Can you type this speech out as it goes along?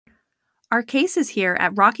Our cases here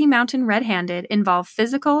at Rocky Mountain Red-Handed involve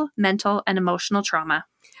physical, mental, and emotional trauma.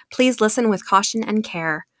 Please listen with caution and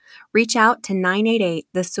care. Reach out to 988,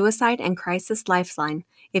 the Suicide and Crisis Lifeline,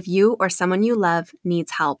 if you or someone you love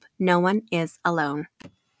needs help. No one is alone.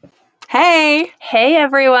 Hey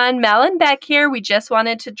everyone, Mel and Beck here. We just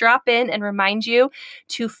wanted to drop in and remind you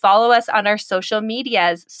to follow us on our social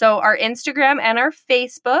medias. So our Instagram and our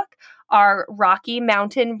Facebook are Rocky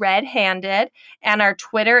Mountain Red-Handed, and our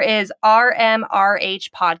Twitter is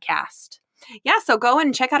RMRH Podcast. Yeah, so go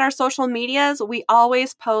and check out our social medias. We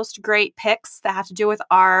always post great pics that have to do with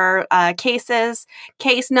our cases,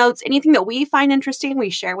 case notes, anything that we find interesting, we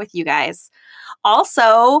share with you guys.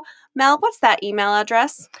 Also, Mel, what's that email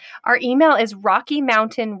address? Our email is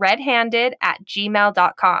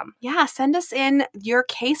rockymountainredhanded@gmail.com. Yeah, send us in your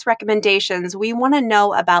case recommendations. We want to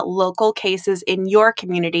know about local cases in your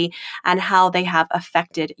community and how they have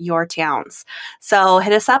affected your towns. So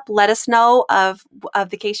hit us up. Let us know of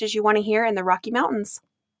the cases you want to hear in the Rocky Mountains.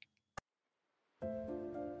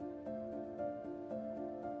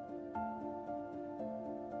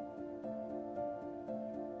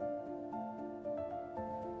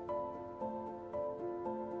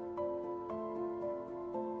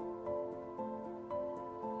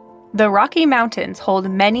 The Rocky Mountains hold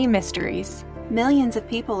many mysteries. Millions of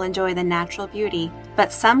people enjoy the natural beauty,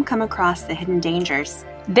 but some come across the hidden dangers.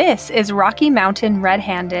 This is Rocky Mountain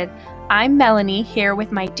Red-Handed. I'm Melanie, here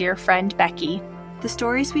with my dear friend Becky. The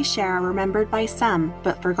stories we share are remembered by some,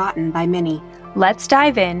 but forgotten by many. Let's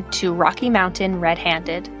dive in to Rocky Mountain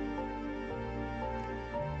Red-Handed.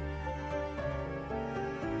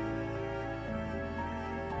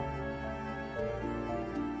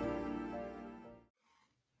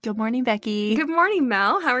 Good morning, Becky. Good morning,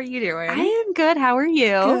 Mel. How are you doing? I am good. How are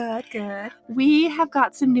you? Good. We have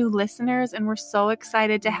got some new listeners, and we're so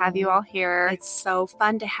excited to have you all here. It's so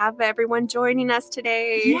fun to have everyone joining us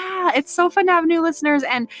today. Yeah, it's so fun to have new listeners.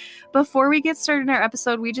 And before we get started in our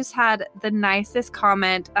episode, we just had the nicest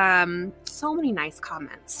comment. So many nice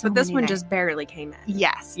comments, but this one just barely came in.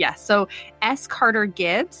 Yes. So S. Carter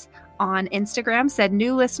Gibbs on Instagram said,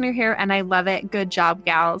 "New listener here, and I love it. Good job,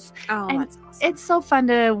 gals." Oh, and that's awesome. It's so fun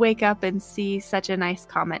to wake up and see such a nice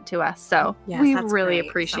comment to us. So we really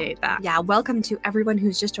appreciate that. Yeah, welcome to everyone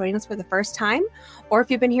who's just joining us for the first time, or if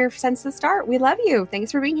you've been here since the start. We love you.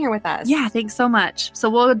 Thanks for being here with us. Yeah, thanks so much. So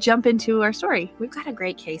we'll jump into our story. We've got a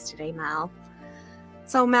great case today, Mel.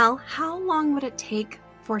 So, Mel, how long would it take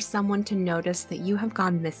for someone to notice that you have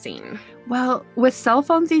gone missing? Well, with cell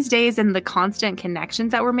phones these days and the constant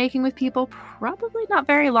connections that we're making with people, probably not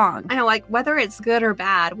very long. I know, like, whether it's good or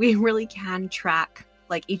bad, we really can track,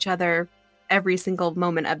 like, each other every single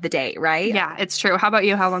moment of the day, right? Yeah, it's true. How about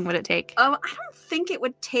you? How long would it take? I don't think it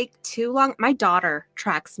would take too long. My daughter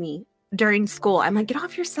tracks me during school. I'm like, get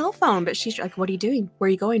off your cell phone. But she's like, what are you doing? Where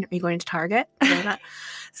are you going? Are you going to Target?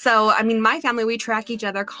 So, I mean, my family, we track each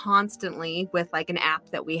other constantly with like an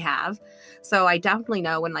app that we have. So I definitely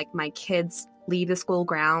know when like my kids leave the school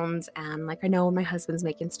grounds, and like I know when my husband's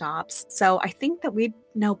making stops. So I think that we'd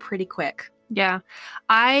know pretty quick. Yeah.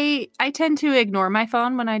 I tend to ignore my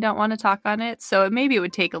phone when I don't want to talk on it. So maybe it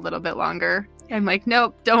would take a little bit longer. I'm like,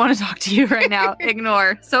 nope, don't want to talk to you right now.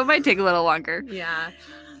 Ignore. So it might take a little longer. Yeah.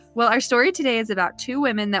 Well, our story today is about two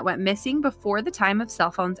women that went missing before the time of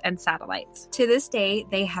cell phones and satellites. To this day,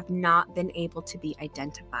 they have not been able to be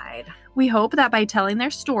identified. We hope that by telling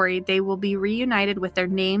their story, they will be reunited with their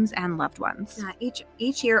names and loved ones.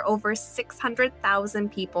 Each year, over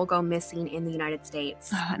 600,000 people go missing in the United States.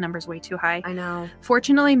 That number's way too high. I know.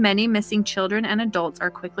 Fortunately, many missing children and adults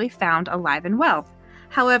are quickly found alive and well.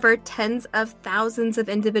 However, tens of thousands of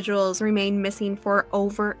individuals remain missing for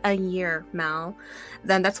over a year, Mel.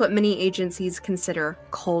 Then that's what many agencies consider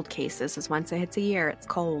cold cases, is once it hits a year, it's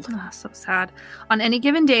cold. Oh, so sad. On any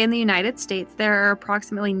given day in the United States, there are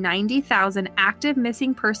approximately 90,000 active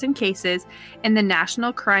missing person cases in the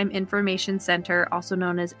National Crime Information Center, also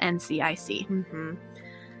known as NCIC. Mm-hmm.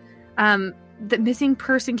 The missing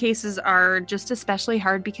person cases are just especially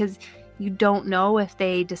hard because you don't know if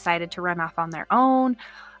they decided to run off on their own.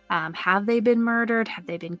 Have they been murdered? Have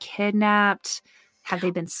they been kidnapped? Have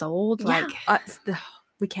they been sold? Yeah.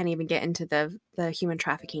 We can't even get into the human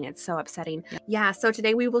trafficking. It's so upsetting. Yeah, so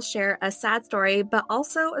today we will share a sad story, but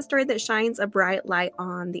also a story that shines a bright light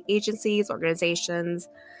on the agencies, organizations,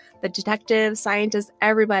 the detectives, scientists,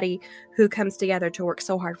 everybody who comes together to work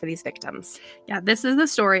so hard for these victims. Yeah, this is the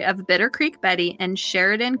story of Bitter Creek Betty and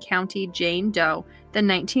Sheridan County Jane Doe, the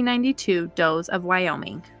 1992 Does of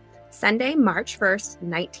Wyoming. Sunday, March 1st,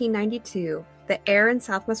 1992, The air in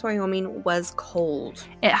southwest Wyoming was cold.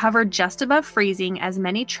 It hovered just above freezing as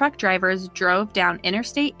many truck drivers drove down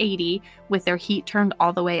Interstate 80 with their heat turned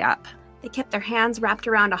all the way up. They kept their hands wrapped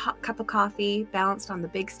around a hot cup of coffee, balanced on the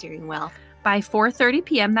big steering wheel. By 4:30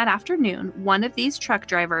 p.m. that afternoon, one of these truck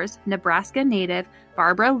drivers, Nebraska native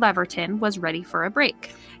Barbara Leverton, was ready for a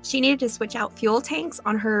break. She needed to switch out fuel tanks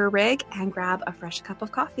on her rig and grab a fresh cup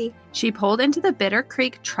of coffee. She pulled into the Bitter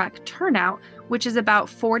Creek truck turnout, which is about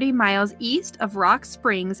 40 miles east of Rock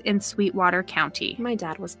Springs in Sweetwater County. My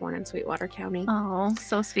dad was born in Sweetwater County. Oh,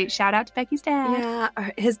 so sweet. Shout out to Becky's dad. Yeah,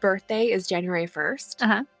 his birthday is January 1st.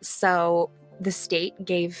 Uh-huh. So the state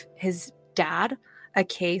gave his dad a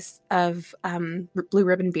case of Blue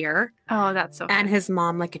Ribbon beer. Oh, that's so And fun. his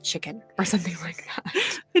mom like a chicken or something like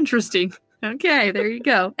that. Interesting. Okay, there you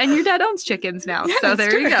go. And your dad owns chickens now, Yeah, so that's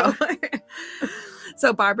there you go. true.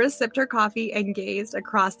 So Barbara sipped her coffee and gazed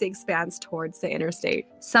across the expanse towards the interstate.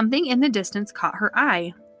 Something in the distance caught her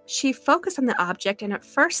eye, She focused on the object and at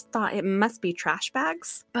first thought it must be trash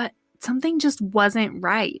bags. but something just wasn't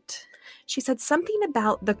right. She said something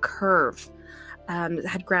about the curve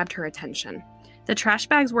had grabbed her attention. The trash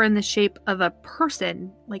bags were in the shape of a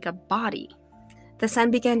person, like a body. The sun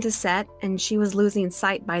began to set, and she was losing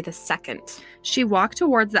sight by the second. She walked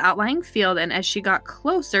towards the outlying field, and as she got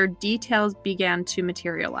closer, details began to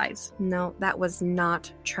materialize. No, that was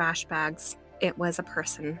not trash bags. It was a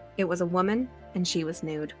person. It was a woman, and she was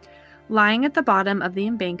nude. Lying at the bottom of the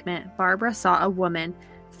embankment, Barbara saw a woman,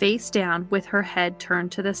 face down with her head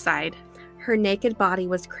turned to the side. Her naked body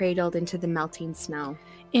was cradled into the melting snow.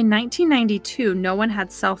 In 1992, no one had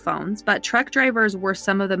cell phones, but truck drivers were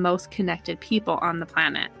some of the most connected people on the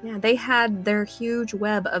planet. Yeah, they had their huge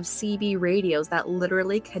web of CB radios that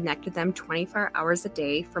literally connected them 24 hours a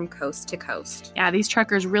day from coast to coast. Yeah, these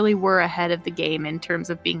truckers really were ahead of the game in terms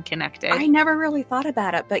of being connected. I never really thought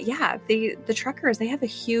about it, but yeah, the truckers, they have a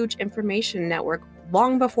huge information network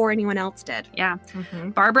long before anyone else did. Yeah.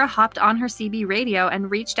 Barbara hopped on her CB radio and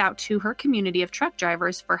reached out to her community of truck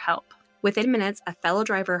drivers for help. Within minutes, a fellow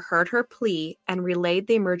driver heard her plea and relayed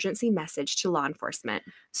the emergency message to law enforcement.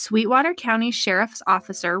 Sweetwater County Sheriff's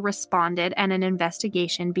officer responded and an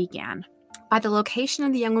investigation began. By the location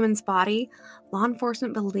of the young woman's body, law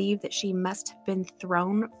enforcement believed that she must have been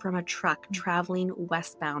thrown from a truck traveling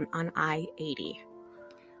westbound on I-80.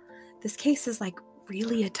 This case is like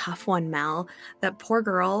really a tough one, Mel. That poor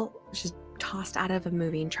girl, she's tossed out of a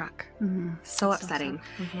moving truck. So upsetting.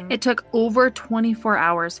 It took over 24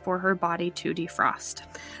 hours for her body to defrost.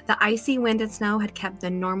 The icy wind and snow had kept the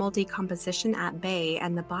normal decomposition at bay,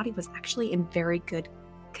 and the body was actually in very good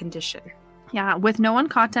condition. Yeah, with no one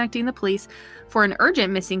contacting the police for an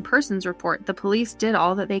urgent missing persons report, the police did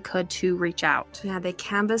all that they could to reach out. Yeah, they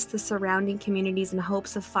canvassed the surrounding communities in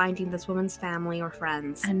hopes of finding this woman's family or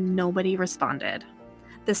friends. And nobody responded.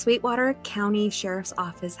 The Sweetwater County Sheriff's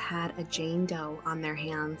Office had a Jane Doe on their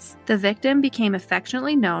hands. The victim became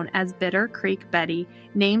affectionately known as Bitter Creek Betty,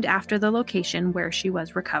 named after the location where she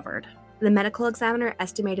was recovered. The medical examiner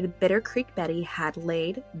estimated Bitter Creek Betty had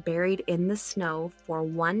laid buried in the snow for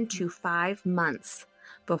 1 to 5 months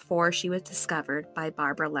before she was discovered by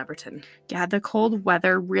Barbara Leverton. Yeah, the cold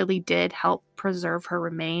weather really did help preserve her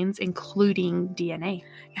remains, including DNA.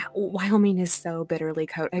 Yeah, Wyoming is so bitterly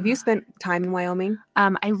cold. Have you spent time in Wyoming?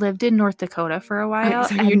 I lived in North Dakota for a while,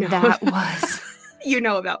 So and you know. that was, You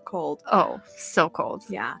know about cold. so cold.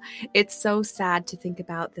 Yeah, it's so sad to think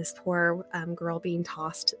about this poor girl being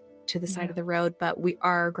tossed to the side of the road, but we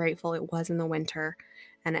are grateful it was in the winter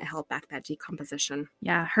and it held back that decomposition.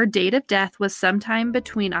 Yeah, her date of death was sometime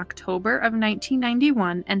between October of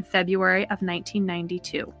 1991 and February of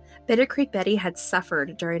 1992. Bitter Creek Betty had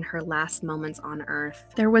suffered during her last moments on Earth.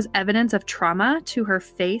 There was evidence of trauma to her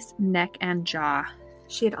face, neck, and jaw.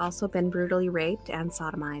 She had also been brutally raped and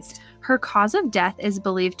sodomized. Her cause of death is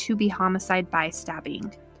believed to be homicide by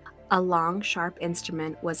stabbing. A long, sharp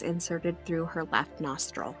instrument was inserted through her left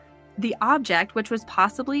nostril. The object, which was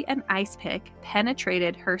possibly an ice pick,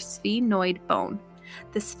 penetrated her sphenoid bone.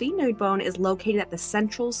 The sphenoid bone is located at the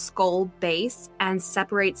central skull base and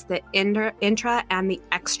separates the intra and the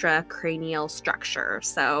extracranial structure.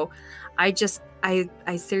 So I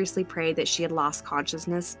seriously pray that she had lost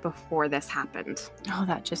consciousness before this happened. Oh,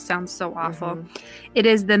 that just sounds so awful. Mhm. It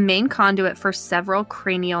is the main conduit for several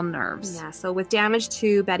cranial nerves. Yeah, so with damage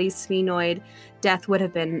to Betty's sphenoid, death would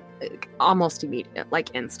have been almost immediate,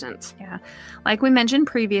 like instant. Yeah. Like we mentioned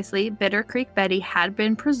previously, Bitter Creek Betty had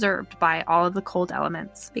been preserved by all of the cold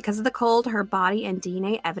elements. Because of the cold, her body and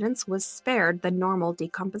DNA evidence was spared the normal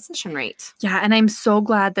decomposition rate. Yeah, and I'm so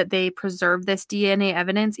glad that they preserved this DNA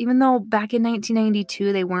evidence, even though back in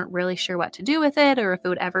 1992 they weren't really sure what to do with it or if it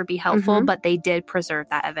would ever be helpful, but they did preserve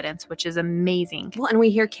that evidence, which is amazing. Well, and we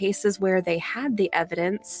hear cases where they had the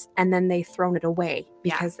evidence and then they thrown it away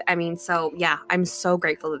because, I'm so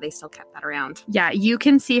grateful that they still kept that around. Yeah, you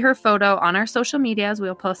can see her photo on our social medias.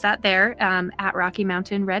 We'll post that there at Rocky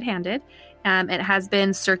Mountain Red-Handed. It has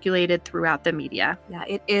been circulated throughout the media. Yeah,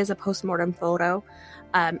 it is a postmortem photo.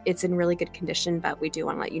 It's in really good condition, but we do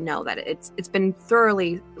want to let you know that it's been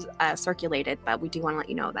thoroughly circulated, but we do want to let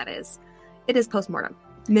you know that it is postmortem.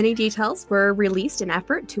 Many details were released in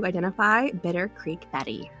effort to identify Bitter Creek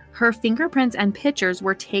Betty. Her fingerprints and pictures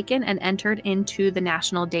were taken and entered into the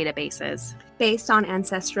national databases. Based on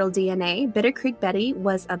ancestral DNA, Bitter Creek Betty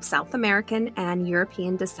was of South American and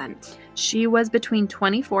European descent. She was between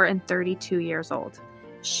 24 and 32 years old.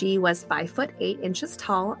 She was 5 foot 8 inches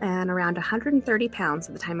tall and around 130 pounds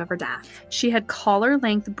at the time of her death. She had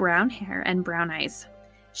collar-length brown hair and brown eyes.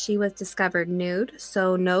 She was discovered nude,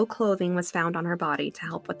 so no clothing was found on her body to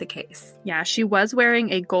help with the case. Yeah, she was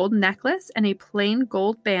wearing a gold necklace and a plain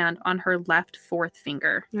gold band on her left fourth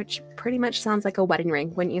finger. Which pretty much sounds like a wedding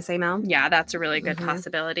ring, wouldn't you say, Mel? Yeah, that's a really good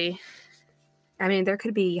possibility. I mean, there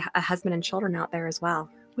could be a husband and children out there as well.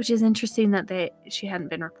 Which is interesting that she hadn't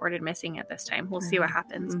been reported missing at this time. We'll see what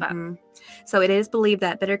happens. But so it is believed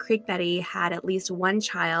that Bitter Creek Betty had at least one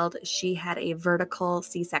child. She had a vertical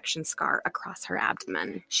C-section scar across her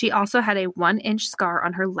abdomen. She also had a 1-inch scar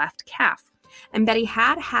on her left calf. And Betty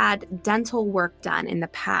had dental work done in the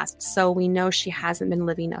past, so we know she hasn't been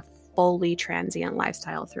living a fully transient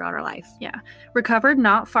lifestyle throughout her life. Yeah. Recovered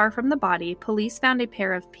not far from the body, police found a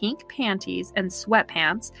pair of pink panties and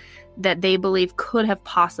sweatpants that they believe could have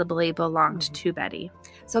possibly belonged to Betty.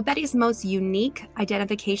 So Betty's most unique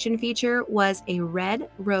identification feature was a red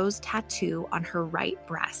rose tattoo on her right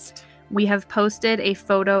breast. We have posted a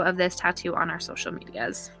photo of this tattoo on our social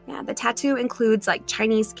medias. Yeah, the tattoo includes like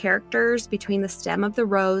Chinese characters between the stem of the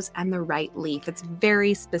rose and the right leaf. It's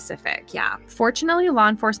very specific, yeah. Fortunately, law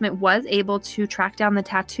enforcement was able to track down the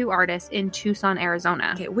tattoo artist in Tucson,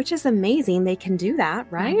 Arizona. Okay, which is amazing. They can do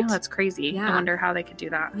that, right? I know, that's crazy. Yeah. I wonder how they could do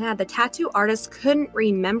that. Yeah, the tattoo artist couldn't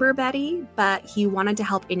remember Betty, but he wanted to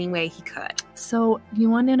help any way he could. So you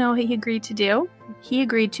want to know what he agreed to do? He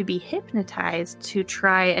agreed to be hypnotized to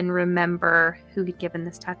try and remember who he'd given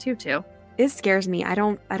this tattoo to. It scares me. I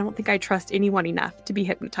don't think I trust anyone enough to be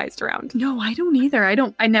hypnotized around. No, I don't either.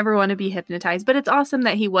 I never want to be hypnotized, but it's awesome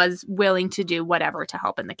that he was willing to do whatever to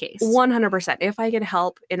help in the case. 100%. If I could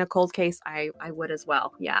help in a cold case, I would as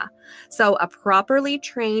well. Yeah. So a properly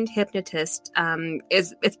trained hypnotist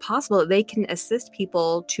it's possible that they can assist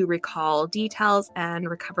people to recall details and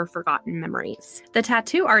recover forgotten memories. The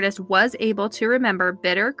tattoo artist was able to remember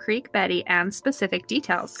Bitter Creek Betty and specific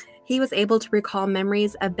details. He was able to recall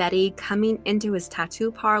memories of Betty coming into his tattoo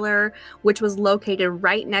parlor, which was located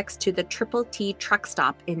right next to the Triple T truck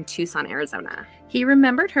stop in Tucson, Arizona. He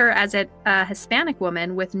remembered her as a Hispanic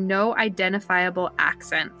woman with no identifiable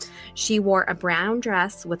accent. She wore a brown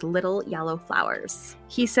dress with little yellow flowers.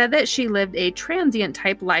 He said that she lived a transient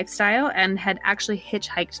type lifestyle and had actually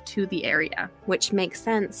hitchhiked to the area. Which makes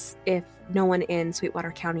sense if no one in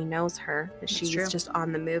Sweetwater County knows her. She's just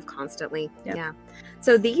on the move constantly. Yep. Yeah.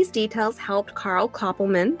 So these details helped Carl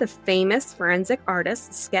Koppelman, the famous forensic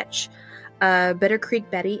artist, sketch Bitter Creek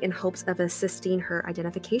Betty in hopes of assisting her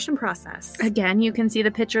identification process. Again, you can see the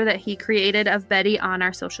picture that he created of Betty on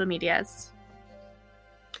our social medias.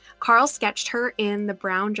 Carl sketched her in the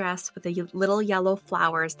brown dress with the little yellow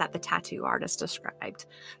flowers that the tattoo artist described.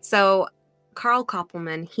 So Carl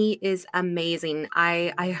Koppelman, he is amazing.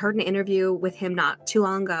 I heard an interview with him not too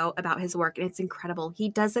long ago about his work, and it's incredible. He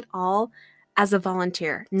does it all as a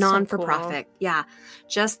volunteer, non-for-profit. Cool. Yeah.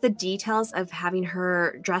 Just the details of having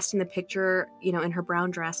her dressed in the picture, in her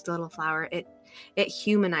brown dress, the little flower, it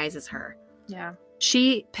humanizes her. Yeah.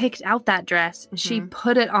 She picked out that dress. Mm-hmm. She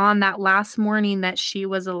put it on that last morning that she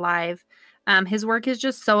was alive. His work is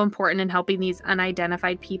just so important in helping these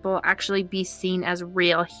unidentified people actually be seen as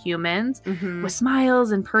real humans with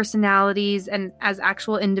smiles and personalities and as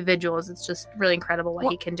actual individuals. It's just really incredible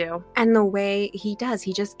what he can do. And the way he does,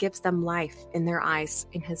 he just gives them life in their eyes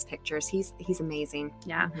in his pictures. He's amazing.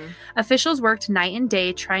 Yeah. Officials worked night and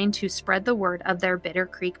day trying to spread the word of their Bitter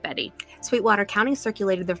Creek Betty. Sweetwater County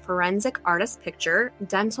circulated the forensic artist picture,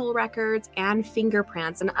 dental records, and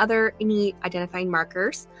fingerprints and other any identifying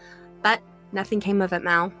markers. But Nothing came of it,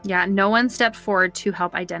 Mal. Yeah, no one stepped forward to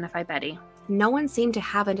help identify Betty. No one seemed to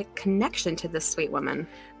have a connection to this sweet woman.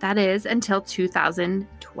 That is until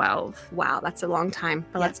 2012. Wow, that's a long time.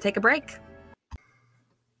 But Yeah. let's take a break.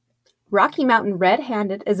 Rocky Mountain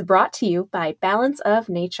Red-Handed is brought to you by Balance of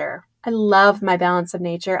Nature. I love my Balance of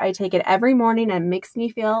Nature. I take it every morning and it makes me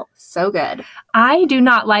feel so good. I do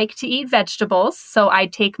not like to eat vegetables, so I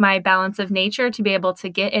take my Balance of Nature to be able to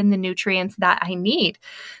get in the nutrients that I need.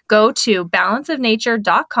 Go to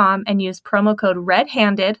balanceofnature.com and use promo code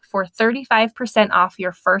REDHANDED for 35% off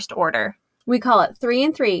your first order. We call it 3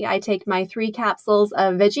 and 3. I take my 3 capsules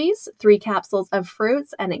of veggies, 3 capsules of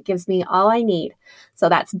fruits, and it gives me all I need. So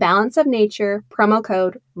that's Balance of Nature, promo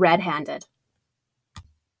code REDHANDED.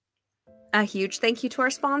 A huge thank you to our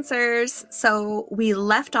sponsors. So we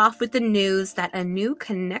left off with the news that a new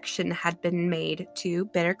connection had been made to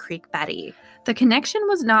Bitter Creek Betty. The connection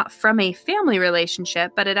was not from a family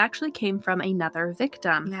relationship, but it actually came from another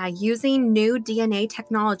victim. Yeah, using new DNA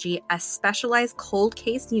technology, a specialized cold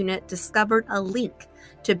case unit discovered a link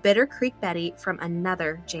to Bitter Creek Betty from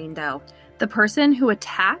another Jane Doe. The person who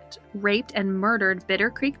attacked, raped, and murdered Bitter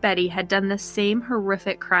Creek Betty had done the same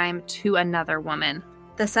horrific crime to another woman.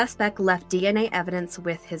 The suspect left DNA evidence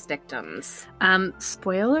with his victims.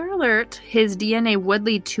 Spoiler alert, his DNA would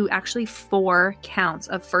lead to actually 4 counts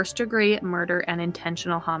of first-degree murder and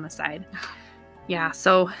intentional homicide. Yeah,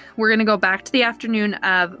 so we're going to go back to the afternoon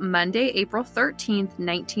of Monday, April 13th,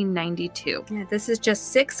 1992. Yeah, this is just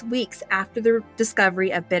 6 weeks after the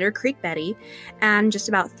discovery of Bitter Creek Betty, and just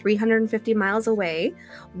about 350 miles away,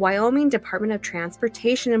 Wyoming Department of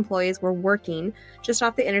Transportation employees were working just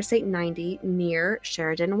off the Interstate 90 near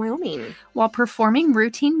Sheridan, Wyoming. While performing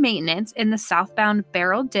routine maintenance in the southbound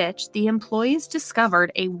Barrel Ditch, the employees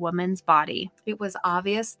discovered a woman's body. It was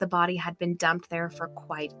obvious the body had been dumped there for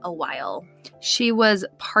quite a while. She was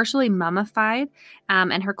partially mummified,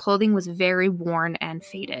 and her clothing was very worn and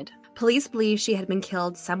faded. Police believe she had been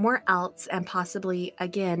killed somewhere else and possibly,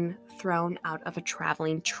 again, thrown out of a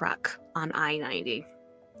traveling truck on I-90.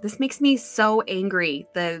 This makes me so angry,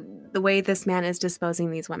 the way this man is disposing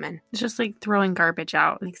these women. It's just like throwing garbage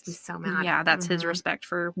out. It makes me so mad. Yeah, that's his respect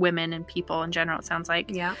for women and people in general, it sounds like.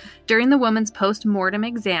 Yeah. During the woman's post-mortem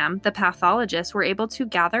exam, the pathologists were able to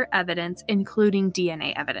gather evidence, including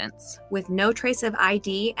DNA evidence. With no trace of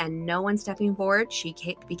ID and no one stepping forward, she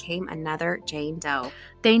became another Jane Doe.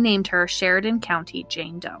 They named her Sheridan County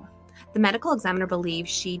Jane Doe. The medical examiner believes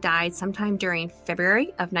she died sometime during February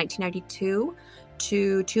of 1992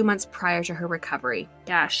 to 2 months prior to her recovery.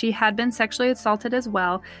 Yeah, she had been sexually assaulted as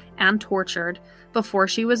well and tortured before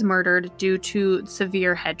she was murdered due to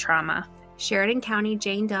severe head trauma. Sheridan County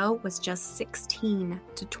Jane Doe was just 16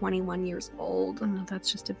 to 21 years old. Oh,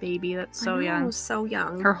 that's just a baby. That's so I know, young. So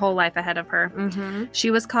young. Her whole life ahead of her. Mm-hmm.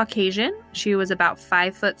 She was Caucasian. She was about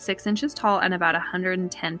 5'6" tall and about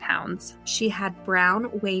 110 pounds. She had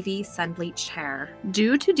brown, wavy, sun-bleached hair.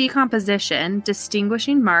 Due to decomposition,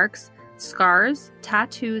 distinguishing marks, scars,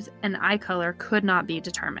 tattoos, and eye color could not be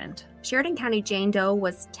determined. Sheridan County Jane Doe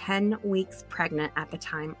was 10 weeks pregnant at the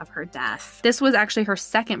time of her death. This was actually her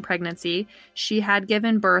second pregnancy. She had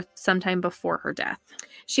given birth sometime before her death.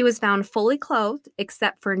 She was found fully clothed,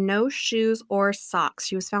 except for no shoes or socks.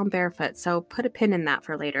 She was found barefoot, so put a pin in that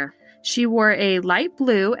for later. She wore a light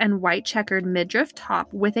blue and white checkered midriff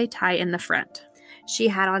top with a tie in the front. She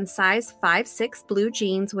had on size 5'6" blue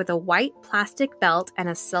jeans with a white plastic belt and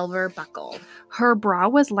a silver buckle. Her bra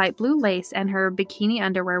was light blue lace and her bikini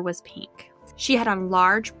underwear was pink. She had on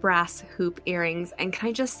large brass hoop earrings, and can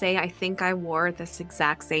I just say, I think I wore this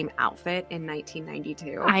exact same outfit in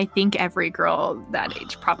 1992. I think every girl that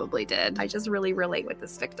age probably did. I just really relate with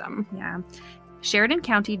this victim. Yeah. Sheridan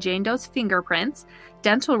County Jane Doe's fingerprints,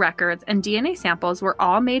 dental records, and DNA samples were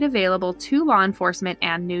all made available to law enforcement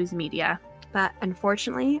and news media. But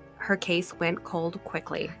unfortunately, her case went cold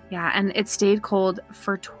quickly. Yeah, and it stayed cold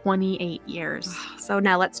for 28 years. So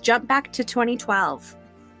now let's jump back to 2012.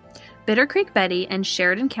 Bitter Creek Betty and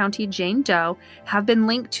Sheridan County Jane Doe have been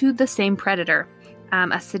linked to the same predator,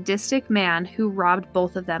 a sadistic man who robbed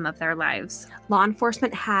both of them of their lives. Law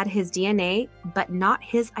enforcement had his DNA, but not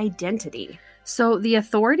his identity. So the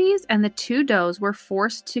authorities and the 2 Does were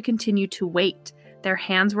forced to continue to wait. Their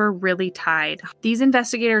hands were really tied. These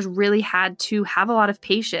investigators really had to have a lot of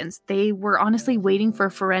patience. They were honestly waiting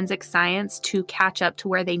for forensic science to catch up to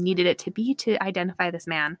where they needed it to be to identify this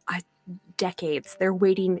man. Decades. They're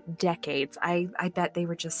waiting decades. I bet they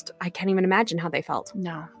were just, I can't even imagine how they felt.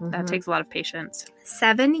 No, that takes a lot of patience.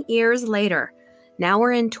 7 years later, now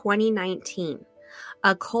we're in 2019,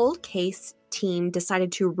 a cold case team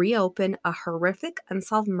decided to reopen a horrific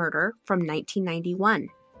unsolved murder from 1991.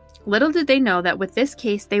 Little did they know that with this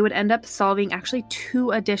case, they would end up solving actually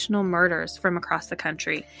 2 additional murders from across the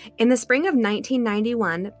country. In the spring of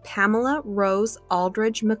 1991, Pamela Rose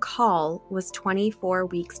Aldridge McCall was 24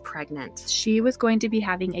 weeks pregnant. She was going to be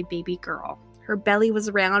having a baby girl. Her belly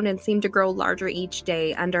was round and seemed to grow larger each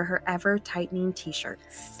day under her ever-tightening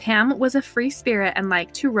t-shirts. Pam was a free spirit and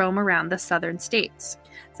liked to roam around the southern states.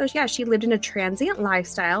 So yeah, she lived in a transient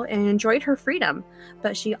lifestyle and enjoyed her freedom,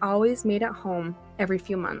 but she always made it home every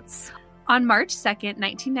few months. On March 2nd,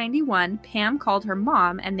 1991, Pam called her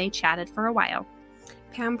mom and they chatted for a while.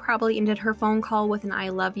 Pam probably ended her phone call with an I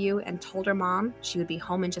love you and told her mom she would be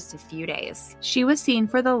home in just a few days. She was seen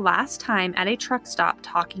for the last time at a truck stop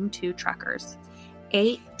talking to truckers.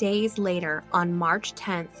 8 days later, on March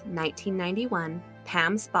 10th, 1991,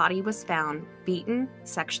 Pam's body was found, beaten,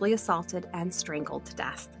 sexually assaulted, and strangled to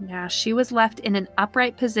death. Yeah, she was left in an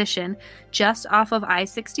upright position just off of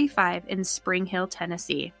I-65 in Spring Hill,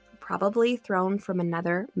 Tennessee. Probably thrown from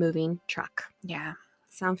another moving truck. Yeah.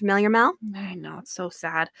 Sound familiar, Mel? I know, it's so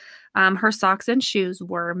sad. Her socks and shoes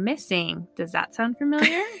were missing. Does that sound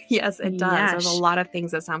familiar? Yes, it does. Yeah, There's a lot of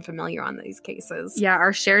things that sound familiar on these cases. Yeah,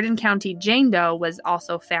 our Sheridan County Jane Doe was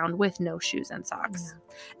also found with no shoes and socks.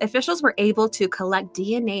 Officials were able to collect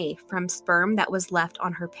DNA from sperm that was left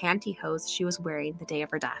on her pantyhose she was wearing the day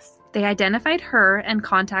of her death. They identified her and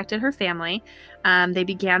contacted her family. They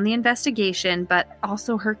began the investigation, but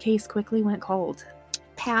also her case quickly went cold.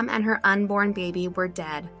 Pam and her unborn baby were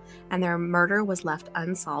dead, and their murder was left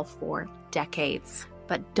unsolved for decades.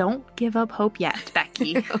 But don't give up hope yet,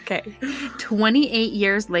 Becky. Okay. 28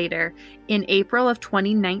 years later, in April of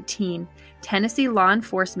 2019, Tennessee law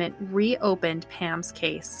enforcement reopened Pam's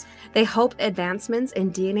case. They hope advancements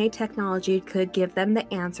in DNA technology could give them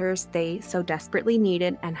the answers they so desperately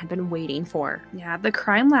needed and had been waiting for. Yeah, the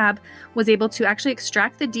crime lab was able to actually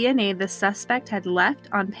extract the DNA the suspect had left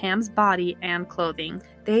on Pam's body and clothing.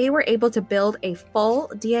 They were able to build a full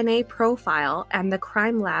DNA profile, and the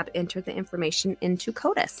crime lab entered the information into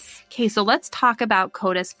CODIS. Okay, so let's talk about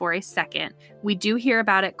CODIS for a second. We do hear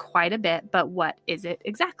about it quite a bit, but what is it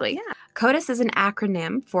exactly? Yeah. CODIS is an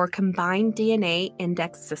acronym for Combined DNA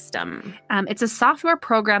Index System. It's a software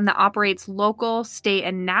program that operates local, state,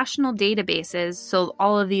 and national databases, so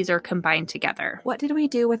all of these are combined together. What did we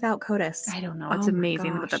do without CODIS? I don't know. It's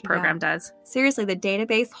amazing what the program does. Seriously, the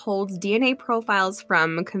database holds DNA profiles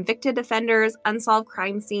from convicted offenders, unsolved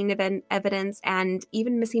crime scene evidence, and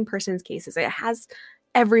even missing persons cases. It has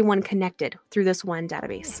everyone connected through this one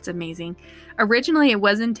database. It's amazing. Originally, it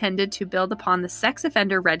was intended to build upon the sex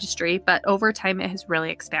offender registry, but over time it has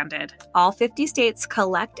really expanded. All 50 states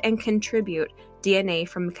collect and contribute DNA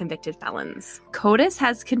from convicted felons. CODIS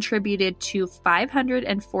has contributed to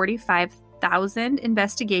 545,000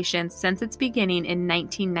 investigations since its beginning in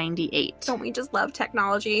 1998. Don't we just love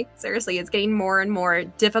technology? Seriously, it's getting more and more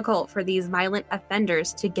difficult for these violent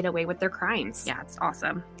offenders to get away with their crimes. Yeah, it's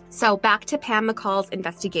awesome. So back to Pam McCall's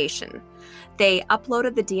investigation. They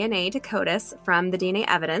uploaded the DNA to CODIS from the DNA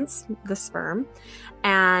evidence, the sperm,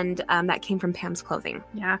 and that came from Pam's clothing.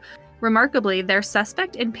 Yeah. Remarkably, their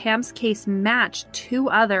suspect in Pam's case matched 2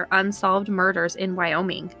 other unsolved murders in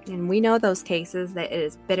Wyoming. And we know those cases, that it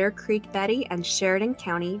is Bitter Creek Betty and Sheridan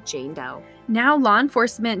County Jane Doe. Now law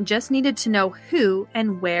enforcement just needed to know who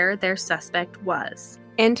and where their suspect was.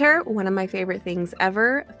 Enter one of my favorite things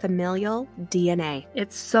ever, familial DNA.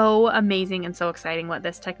 It's so amazing and so exciting what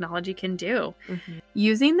this technology can do. Mm-hmm.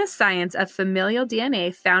 Using the science of familial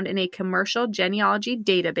DNA found in a commercial genealogy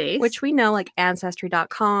database, which we know like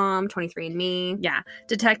Ancestry.com, 23andMe. Yeah.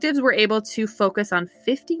 Detectives were able to focus on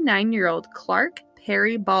 59-year-old Clark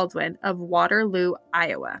Perry Baldwin of Waterloo,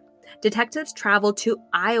 Iowa. Detectives traveled to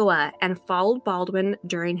Iowa and followed Baldwin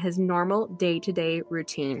during his normal day-to-day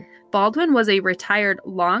routine. Baldwin was a retired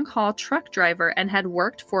long-haul truck driver and had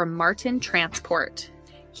worked for Martin Transport.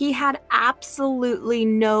 He had absolutely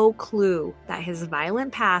no clue that his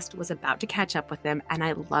violent past was about to catch up with him, and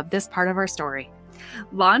I love this part of our story.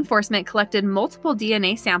 Law enforcement collected multiple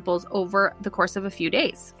DNA samples over the course of a few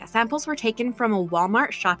days. Samples were taken from a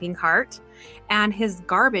Walmart shopping cart and his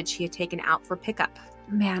garbage he had taken out for pickup.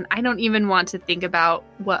 Man, I don't even want to think about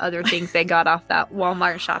what other things they got off that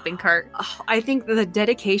Walmart shopping cart. Oh, I think the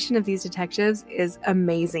dedication of these detectives is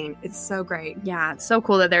amazing. It's so great. Yeah, it's so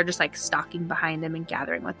cool that they're just like stalking behind him and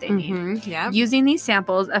gathering what they need. Yeah. Using these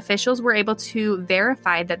samples, officials were able to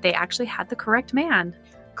verify that they actually had the correct man.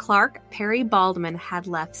 Clark Perry Baldwin had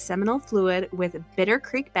left seminal fluid with Bitter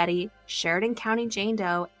Creek Betty, Sheridan County Jane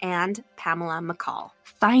Doe, and Pamela McCall.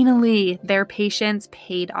 Finally, their patience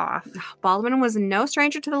paid off. Baldwin was no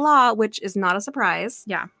stranger to the law, which is not a surprise.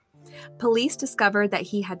 Yeah. Police discovered that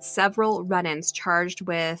he had several run-ins charged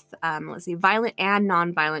with, violent and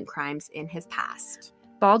nonviolent crimes in his past.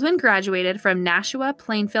 Baldwin graduated from Nashua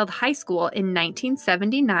Plainfield High School in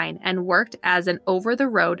 1979 and worked as an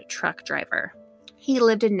over-the-road truck driver. He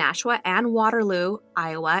lived in Nashua and Waterloo,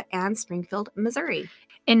 Iowa, and Springfield, Missouri.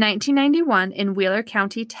 In 1991, in Wheeler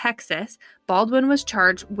County, Texas, Baldwin was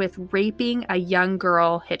charged with raping a young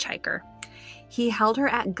girl hitchhiker. He held her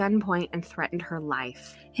at gunpoint and threatened her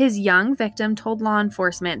life. His young victim told law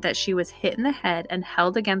enforcement that she was hit in the head and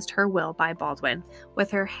held against her will by Baldwin.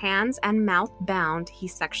 With her hands and mouth bound, he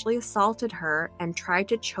sexually assaulted her and tried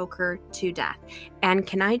to choke her to death. And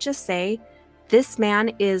can I just say, this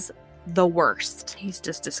man is the worst. He's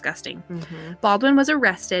just disgusting. Mm-hmm. Baldwin was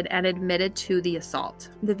arrested and admitted to the assault.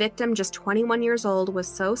 The victim, just 21 years old, was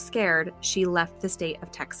so scared she left the state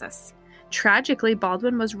of Texas. Tragically,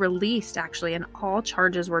 Baldwin was released, actually, and all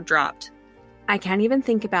charges were dropped. I can't even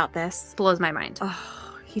think about this. Blows my mind.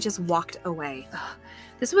 Oh, he just walked away.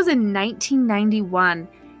 This was in 1991.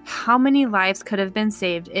 How many lives could have been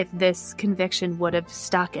saved if this conviction would have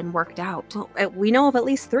stuck and worked out? Well, we know of at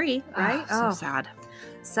least 3, right? So sad.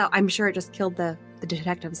 So I'm sure it just killed the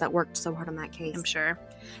detectives that worked so hard on that case. I'm sure.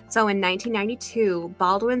 So in 1992,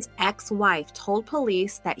 Baldwin's ex-wife told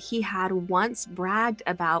police that he had once bragged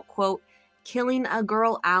about, quote, killing a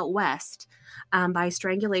girl out west by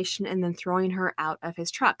strangulation and then throwing her out of his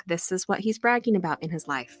truck. This is what he's bragging about in his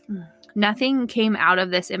life. Nothing came out of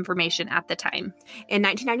this information at the time. In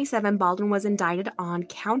 1997, Baldwin was indicted on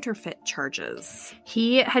counterfeit charges.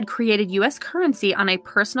 He had created U.S. currency on a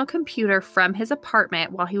personal computer from his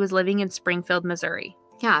apartment while he was living in Springfield, Missouri.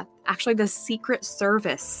 Yeah, actually the Secret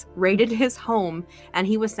Service raided his home and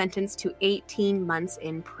he was sentenced to 18 months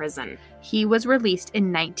in prison. He was released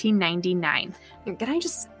in 1999. And can I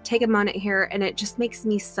just take a moment here? And it just makes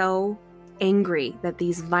me so angry that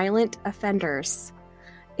these violent offenders,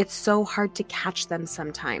 it's so hard to catch them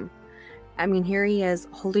sometime. I mean, here he is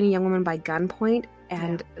holding a young woman by gunpoint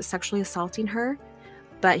and sexually assaulting her,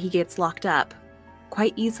 but he gets locked up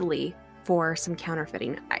quite easily for some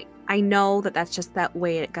counterfeiting. I know that that's just that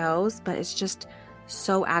way it goes, but it's just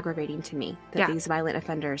so aggravating to me that these violent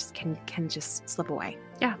offenders can just slip away.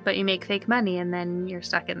 Yeah, but you make fake money and then you're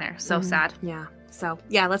stuck in there. So sad. Yeah. So,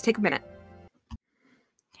 yeah, let's take a minute.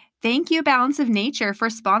 Thank you, Balance of Nature, for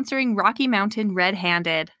sponsoring Rocky Mountain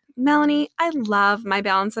Red-Handed. Melanie, I love my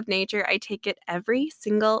Balance of Nature. I take it every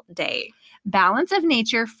single day. Balance of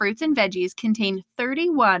Nature fruits and veggies contain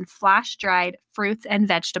 31 flash-dried fruits and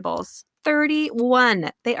vegetables.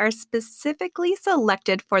 31. They are specifically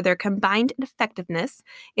selected for their combined effectiveness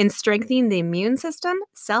in strengthening the immune system,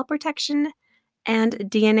 cell protection, and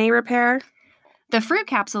DNA repair. The fruit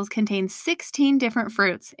capsules contain 16 different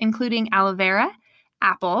fruits, including aloe vera,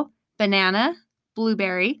 apple, banana,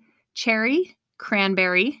 blueberry, cherry,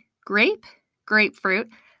 cranberry, grape, grapefruit,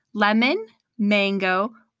 lemon,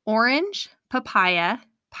 mango, orange, papaya,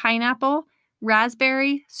 pineapple,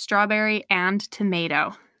 raspberry, strawberry, and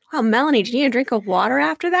tomato. Wow, Melanie, do you need a drink of water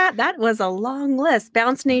after that? That was a long list.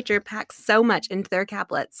 Balance Nature packs so much into their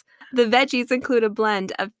caplets. The veggies include a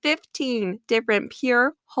blend of 15 different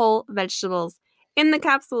pure whole vegetables. In the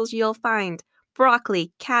capsules, you'll find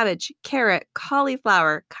broccoli, cabbage, carrot,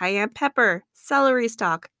 cauliflower, cayenne pepper, celery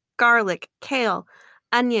stalk, garlic, kale,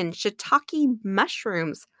 onion, shiitake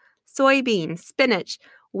mushrooms, soybean, spinach,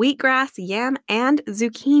 wheatgrass, yam, and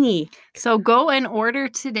zucchini. So go and order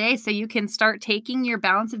today so you can start taking your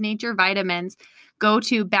Balance of Nature vitamins. Go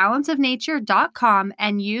to balanceofnature.com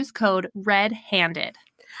and use code REDHANDED.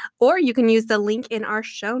 Or you can use the link in our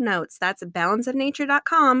show notes. That's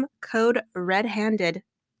balanceofnature.com, code REDHANDED.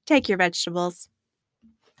 Take your vegetables.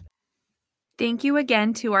 Thank you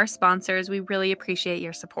again to our sponsors. We really appreciate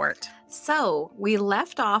your support. So we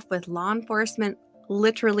left off with law enforcement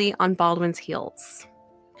literally on Baldwin's heels.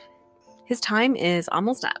 His time is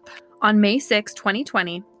almost up. On May 6,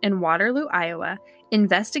 2020, in Waterloo, Iowa,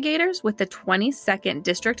 investigators with the 22nd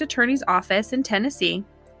District Attorney's Office in Tennessee,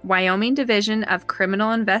 Wyoming Division of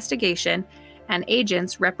Criminal Investigation, and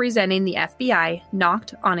agents representing the FBI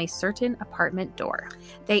knocked on a certain apartment door.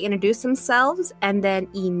 They introduced themselves and then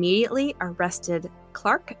immediately arrested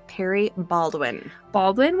Clark Perry Baldwin.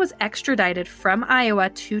 Baldwin was extradited from Iowa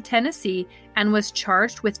to Tennessee and was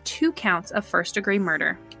charged with 2 counts of first-degree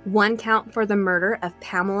murder. 1 count for the murder of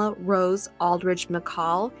Pamela Rose Aldridge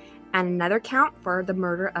McCall, and another count for the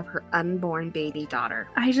murder of her unborn baby daughter.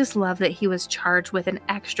 I just love that he was charged with an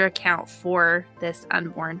extra count for this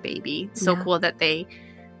unborn baby. It's so cool that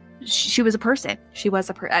she was a person. She was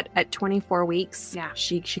at 24 weeks. Yeah.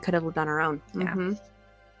 She could have lived on her own. Yeah.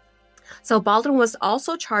 So Baldwin was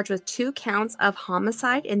also charged with 2 counts of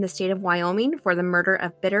homicide in the state of Wyoming for the murder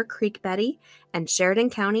of Bitter Creek Betty and Sheridan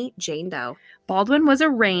County Jane Doe. Baldwin was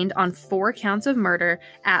arraigned on 4 counts of murder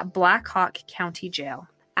at Black Hawk County Jail.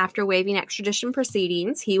 After waiving extradition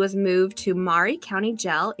proceedings, he was moved to Maury County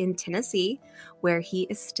Jail in Tennessee, where he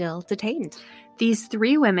is still detained. These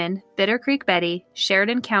 3 women, Bitter Creek Betty,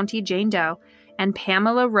 Sheridan County Jane Doe, and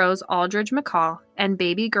Pamela Rose Aldridge McCall and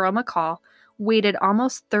baby girl McCall, waited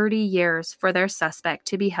almost 30 years for their suspect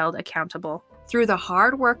to be held accountable. Through the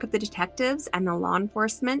hard work of the detectives and the law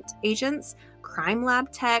enforcement agents, crime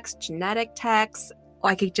lab techs, genetic techs,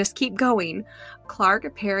 I could just keep going,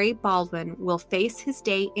 Clark Perry Baldwin will face his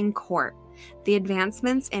day in court. The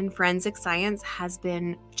advancements in forensic science has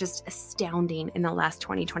been just astounding in the last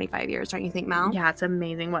 25 years, don't you think, Mel? Yeah, it's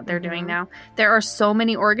amazing what they're doing now. There are so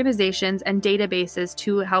many organizations and databases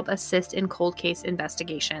to help assist in cold case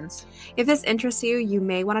investigations. If this interests you, you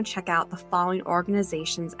may want to check out the following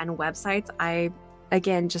organizations and websites.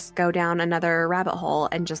 Again, just go down another rabbit hole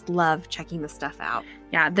and just love checking this stuff out.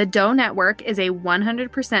 Yeah, the Doe Network is a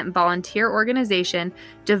 100% volunteer organization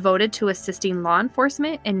devoted to assisting law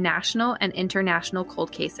enforcement in national and international cold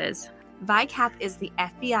cases. VICAP is the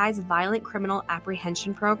FBI's Violent Criminal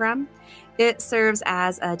Apprehension Program. It serves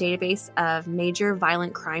as a database of major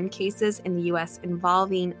violent crime cases in the U.S.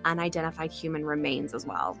 involving unidentified human remains as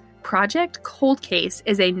well. Project Cold Case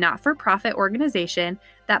is a not-for-profit organization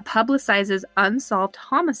that publicizes unsolved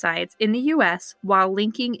homicides in the U.S. while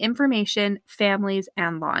linking information, families,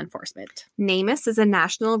 and law enforcement. NamUs is a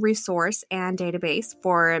national resource and database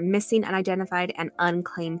for missing, unidentified, and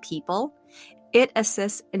unclaimed people. It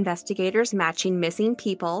assists investigators matching missing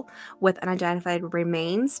people with unidentified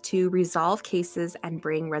remains to resolve cases and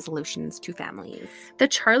bring resolutions to families. The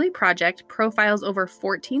Charlie Project profiles over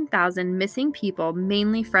 14,000 missing people,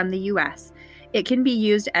 mainly from the U.S. It can be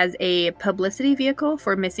used as a publicity vehicle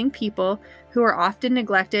for missing people who are often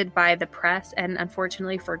neglected by the press and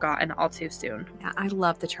unfortunately forgotten all too soon. Yeah, I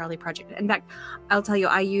love the Charlie Project. In fact, I'll tell you,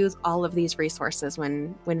 I use all of these resources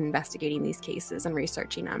when investigating these cases and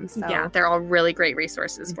researching them. So. Yeah, they're all really great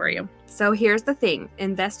resources for you. So here's the thing.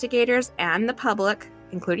 Investigators and the public,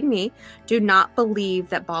 including me, do not believe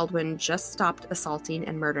that Baldwin just stopped assaulting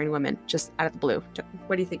and murdering women just out of the blue.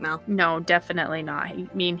 What do you think, Mel? No, definitely not. I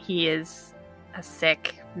mean, he is a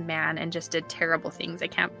sick man and just did terrible things. I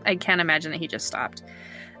can't imagine that he just stopped.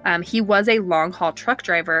 He was a long-haul truck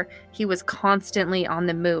driver. He was constantly on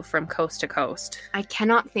the move from coast to coast. I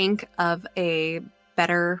cannot think of a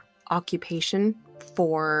better occupation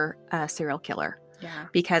for a serial killer. Yeah.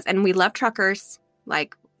 And we love truckers.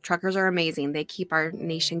 Like, truckers are amazing. They keep our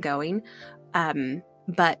nation going.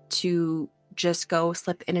 But to just go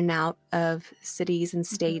slip in and out of cities and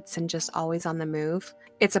states and just always on the move,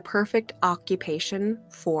 it's a perfect occupation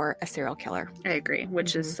for a serial killer. I agree,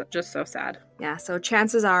 which is just so sad. Yeah, so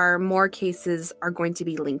chances are more cases are going to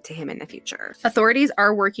be linked to him in the future. Authorities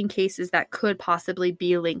are working cases that could possibly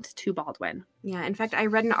be linked to Baldwin. Yeah, in fact, I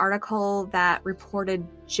read an article that reported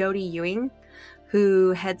Jody Ewing,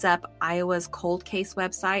 who heads up Iowa's cold case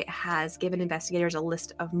website, has given investigators a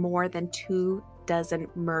list of more than 24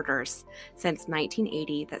 murders since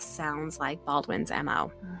 1980 that sounds like Baldwin's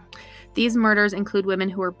MO. These murders include women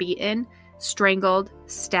who were beaten, strangled,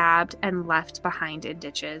 stabbed, and left behind in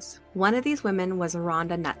ditches. One of these women was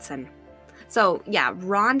Rhonda Knutson. So, yeah,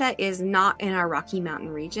 Rhonda is not in our Rocky Mountain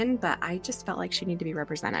region, but I just felt like she needed to be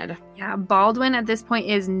represented. Yeah, Baldwin at this point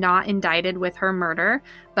is not indicted with her murder,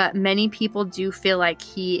 but many people do feel like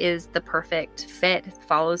he is the perfect fit,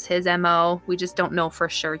 follows his MO. We just don't know for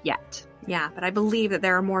sure yet. Yeah, but I believe that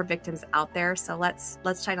there are more victims out there, so let's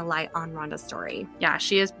shine a light on Rhonda's story. Yeah,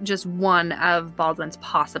 she is just one of Baldwin's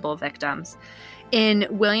possible victims. In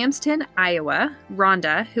Williamston, Iowa,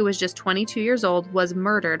 Rhonda, who was just 22 years old, was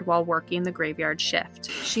murdered while working the graveyard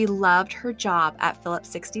shift. She loved her job at Phillips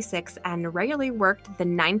 66 and regularly worked the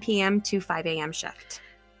 9 p.m. to 5 a.m. shift.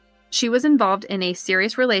 She was involved in a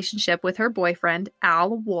serious relationship with her boyfriend,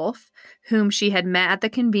 Al Wolf, whom she had met at the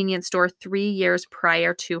convenience store 3 years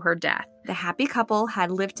prior to her death. The happy couple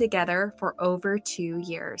had lived together for over 2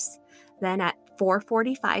 years. Then at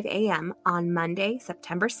 4:45 a.m. on Monday,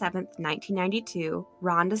 September 7th, 1992,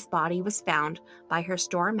 Rhonda's body was found by her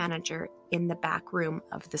store manager in the back room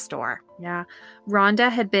of the store. Yeah. Rhonda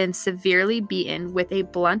had been severely beaten with a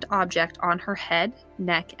blunt object on her head,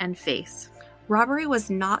 neck, and face. Robbery was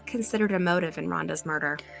not considered a motive in Rhonda's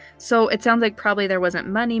murder. So it sounds like probably there wasn't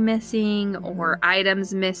money missing or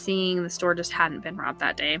items missing. The store just hadn't been robbed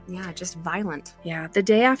that day. Yeah, just violent. Yeah. The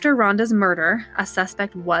day after Rhonda's murder, a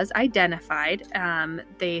suspect was identified.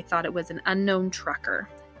 They thought it was an unknown trucker.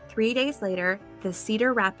 3 days later, the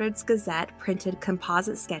Cedar Rapids Gazette printed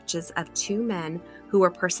composite sketches of 2 men who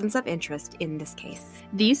were persons of interest in this case.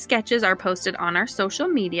 These sketches are posted on our social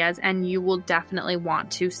medias, and you will definitely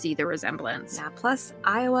want to see the resemblance. Yeah, plus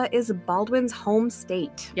Iowa is Baldwin's home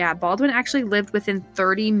state. Yeah, Baldwin actually lived within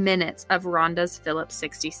 30 minutes of Rhonda's Phillips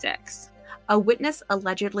 66. A witness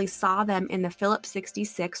allegedly saw them in the Phillips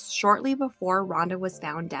 66 shortly before Rhonda was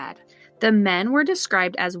found dead. The men were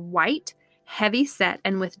described as white, heavy-set,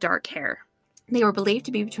 and with dark hair. They were believed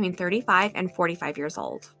to be between 35 and 45 years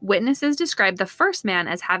old. Witnesses described the first man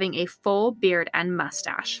as having a full beard and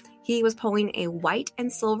mustache. He was pulling a white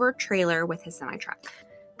and silver trailer with his semi-truck.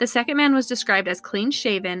 The second man was described as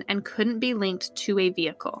clean-shaven and couldn't be linked to a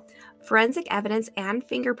vehicle. Forensic evidence and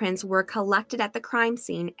fingerprints were collected at the crime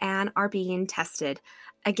scene and are being tested.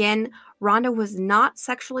 Again, Rhonda was not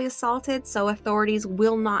sexually assaulted, so authorities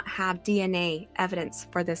will not have DNA evidence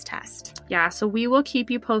for this test. Yeah, so we will keep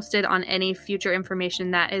you posted on any future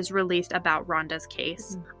information that is released about Rhonda's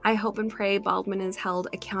case. I hope and pray Baldwin is held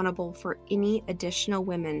accountable for any additional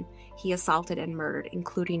women he assaulted and murdered,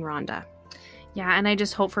 including Rhonda. Yeah, and I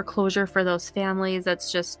just hope for closure for those families.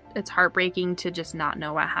 It's heartbreaking to just not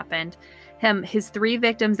know what happened. His 3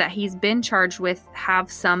 victims that he's been charged with have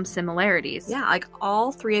some similarities. Yeah, like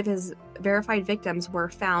all 3 of his verified victims were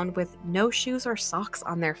found with no shoes or socks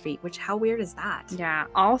on their feet, which how weird is that? Yeah,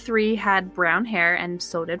 all 3 had brown hair, and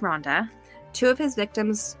so did Rhonda. 2 of his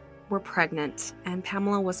victims were pregnant, and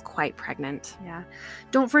Pamela was quite pregnant. Yeah.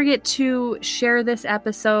 Don't forget to share this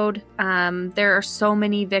episode. There are so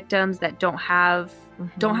many victims that don't have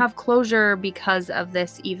closure because of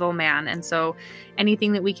this evil man, and so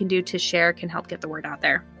anything that we can do to share can help get the word out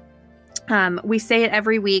there. We say it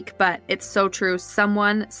every week, but it's so true.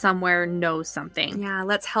 Someone somewhere knows something. Yeah,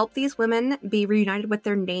 let's help these women be reunited with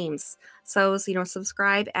their names. So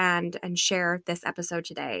subscribe and share this episode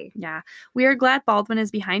today. Yeah, we are glad Baldwin is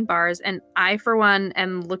behind bars, and I, for one,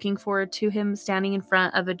 am looking forward to him standing in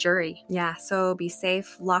front of a jury. Yeah, so be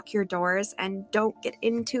safe, lock your doors, and don't get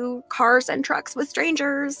into cars and trucks with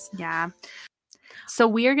strangers. Yeah. So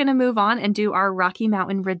we are going to move on and do our Rocky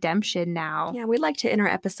Mountain redemption now. Yeah, we'd like to end our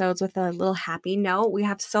episodes with a little happy note. We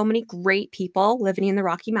have so many great people living in the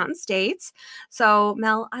Rocky Mountain states. So,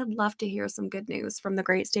 Mel, I'd love to hear some good news from the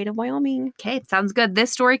great state of Wyoming. Okay, sounds good.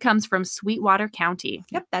 This story comes from Sweetwater County.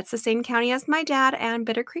 Yep, that's the same county as my dad and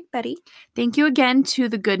Bitter Creek Betty. Thank you again to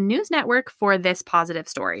the Good News Network for this positive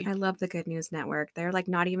story. I love the Good News Network. They're like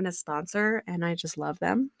not even a sponsor, and I just love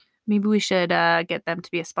them. Maybe we should get them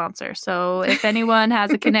to be a sponsor. So if anyone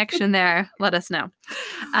has a connection there, let us know.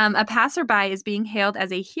 A passerby is being hailed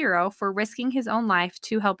as a hero for risking his own life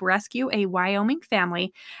to help rescue a Wyoming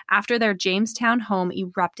family after their Jamestown home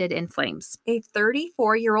erupted in flames. A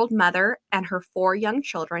 34-year-old mother and her 4 young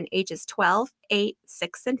children, ages 12, 8,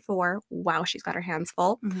 6, and 4. Wow, she's got her hands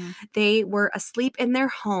full. Mm-hmm. They were asleep in their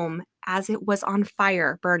home as it was on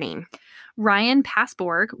fire, burning. Ryan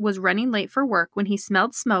Passborg was running late for work when he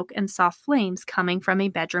smelled smoke and saw flames coming from a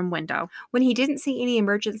bedroom window. When he didn't see any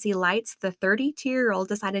emergency lights, the 32-year-old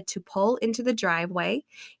decided to pull into the driveway.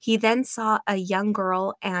 He then saw a young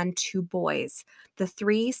girl and 2 boys. The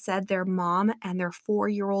 3 said their mom and their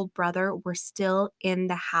 4-year-old brother were still in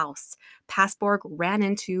the house. Passborg ran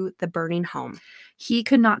into the burning home. He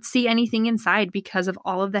could not see anything inside because of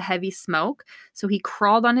all of the heavy smoke, so he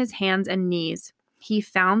crawled on his hands and knees. He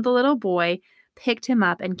found the little boy, picked him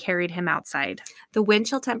up, and carried him outside. The wind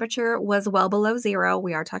chill temperature was well below 0.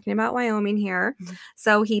 We are talking about Wyoming here. Mm-hmm.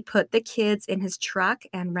 So he put the kids in his truck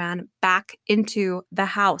and ran back into the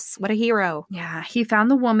house. What a hero. Yeah, he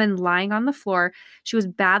found the woman lying on the floor. She was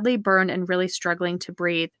badly burned and really struggling to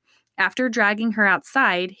breathe. After dragging her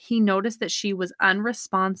outside, he noticed that she was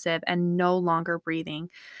unresponsive and no longer breathing.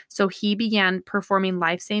 So he began performing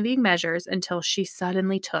life-saving measures until she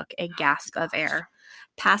suddenly took a gasp of air.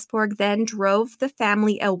 Passborg then drove the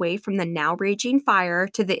family away from the now raging fire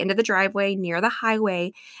to the end of the driveway near the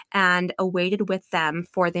highway and awaited with them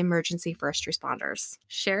for the emergency first responders.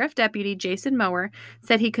 Sheriff Deputy Jason Mower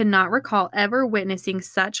said he could not recall ever witnessing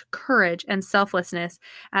such courage and selflessness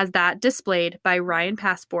as that displayed by Ryan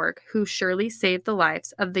Passborg, who surely saved the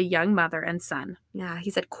lives of the young mother and son. Yeah,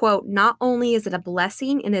 he said, quote, "Not only is it a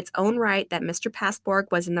blessing in its own right that Mr. Passborg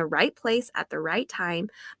was in the right place at the right time,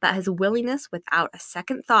 but his willingness without a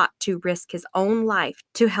second thought to risk his own life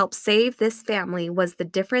to help save this family was the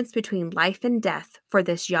difference between life and death for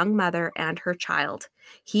this young mother and her child.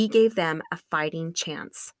 He gave them a fighting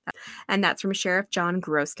chance." And that's from Sheriff John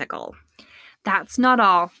Grossnickel. That's not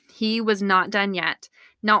all. He was not done yet.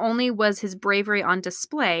 Not only was his bravery on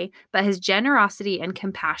display, but his generosity and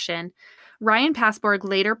compassion. Ryan Passborg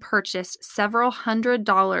later purchased several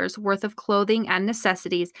 $100s worth of clothing and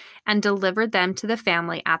necessities and delivered them to the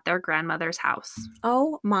family at their grandmother's house.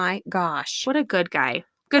 Oh my gosh. What a good guy.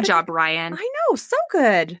 Good job, Ryan. I know, so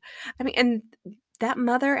good. I mean, and that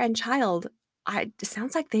mother and child, it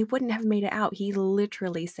sounds like they wouldn't have made it out. He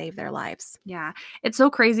literally saved their lives. Yeah. It's so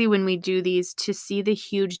crazy when we do these to see the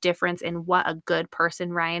huge difference in what a good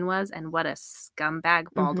person Ryan was and what a scumbag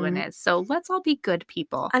Baldwin is. So let's all be good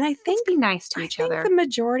people. And I think let's be nice to each other. I think the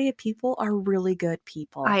majority of people are really good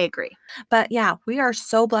people. I agree. But yeah, we are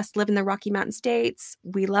so blessed to live in the Rocky Mountain states.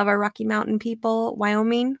 We love our Rocky Mountain people.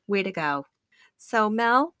 Wyoming, way to go. So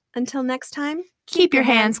Mel, until next time, keep your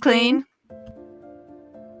hands clean.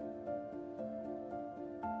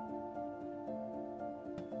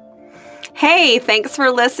 Hey, thanks for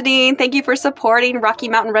listening. Thank you for supporting Rocky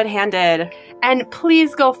Mountain Red-Handed. And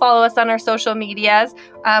please go follow us on our social medias.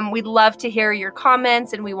 We'd love to hear your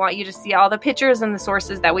comments, and we want you to see all the pictures and the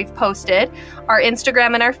sources that we've posted. Our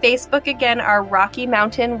Instagram and our Facebook, again, are Rocky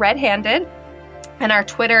Mountain Red-Handed. And our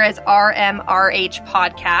Twitter is RMRH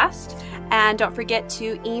Podcast. And don't forget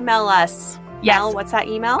to email us. Yes. Mel, what's that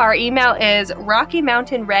email? Our email is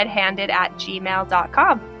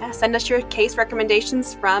rockymountainredhanded@gmail.com. Yeah, send us your case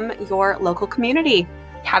recommendations from your local community.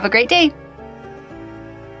 Have a great day.